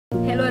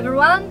Hello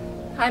everyone,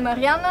 I'm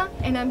Mariana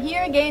and I'm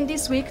here again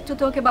this week to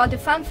talk about the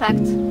fun fact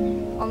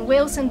on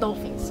whales and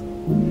dolphins.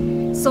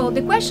 So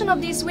the question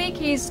of this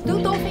week is,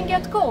 do dolphins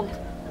get cold?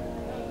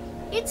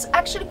 It's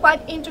actually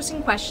quite an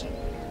interesting question.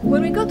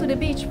 When we go to the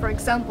beach, for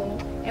example,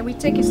 and we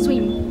take a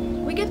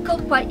swim, we get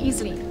cold quite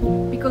easily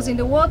because in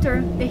the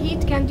water the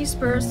heat can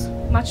disperse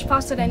much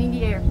faster than in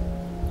the air.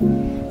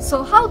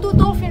 So how do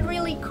dolphins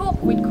really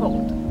cope with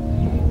cold?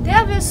 They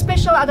have a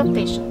special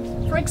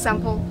adaptation. For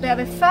example, they have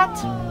a fat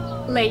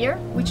layer,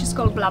 which is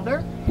called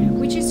blubber,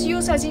 which is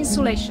used as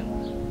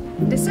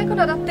insulation. The second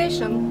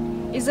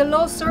adaptation is a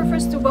low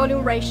surface to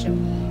volume ratio.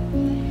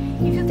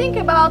 If you think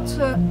about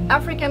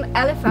African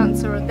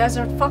elephants or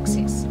desert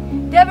foxes,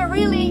 they have a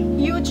really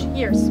huge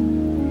ears.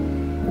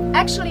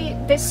 Actually,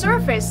 the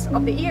surface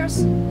of the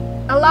ears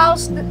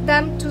allows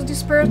them to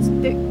disperse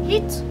the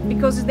heat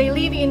because they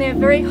live in a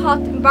very hot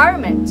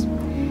environment.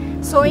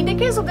 So in the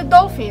case of the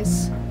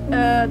dolphins,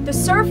 the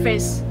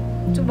surface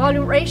to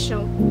volume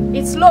ratio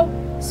is low.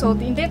 So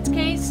in that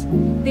case,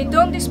 they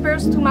don't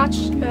disperse too much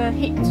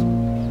heat.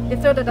 The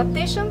third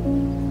adaptation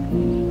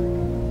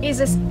is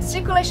a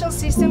circulation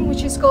system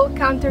which is called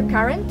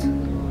countercurrent.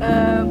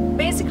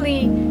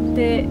 Basically,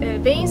 the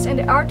veins and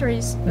the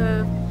arteries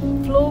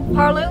flow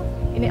parallel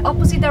in the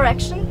opposite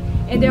direction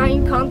and they are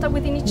in contact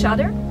with each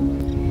other.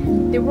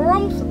 The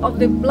warmth of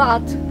the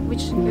blood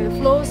which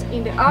flows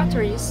in the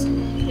arteries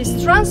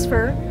is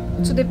transferred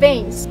to the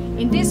veins.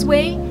 In this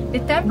way, the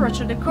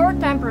temperature, the core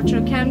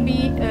temperature, can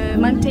be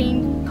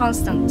maintained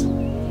constant.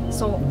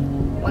 So,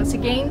 once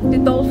again, the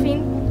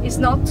dolphin is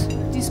not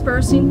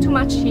dispersing too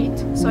much heat,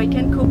 so it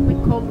can cope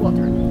with cold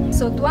water.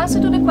 So, to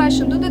answer to the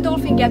question, do the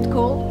dolphin get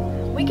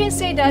cold? We can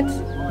say that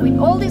with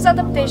all these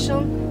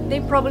adaptations, they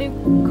probably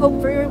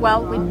cope very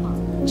well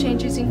with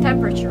changes in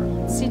temperature,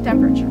 sea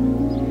temperature.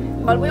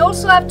 But we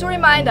also have to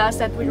remind us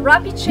that with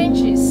rapid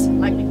changes,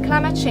 like with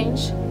climate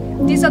change,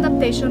 this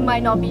adaptation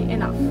might not be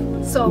enough.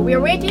 So we are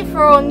waiting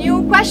for a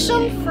new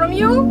question from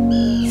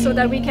you so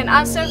that we can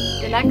answer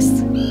the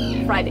next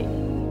Friday.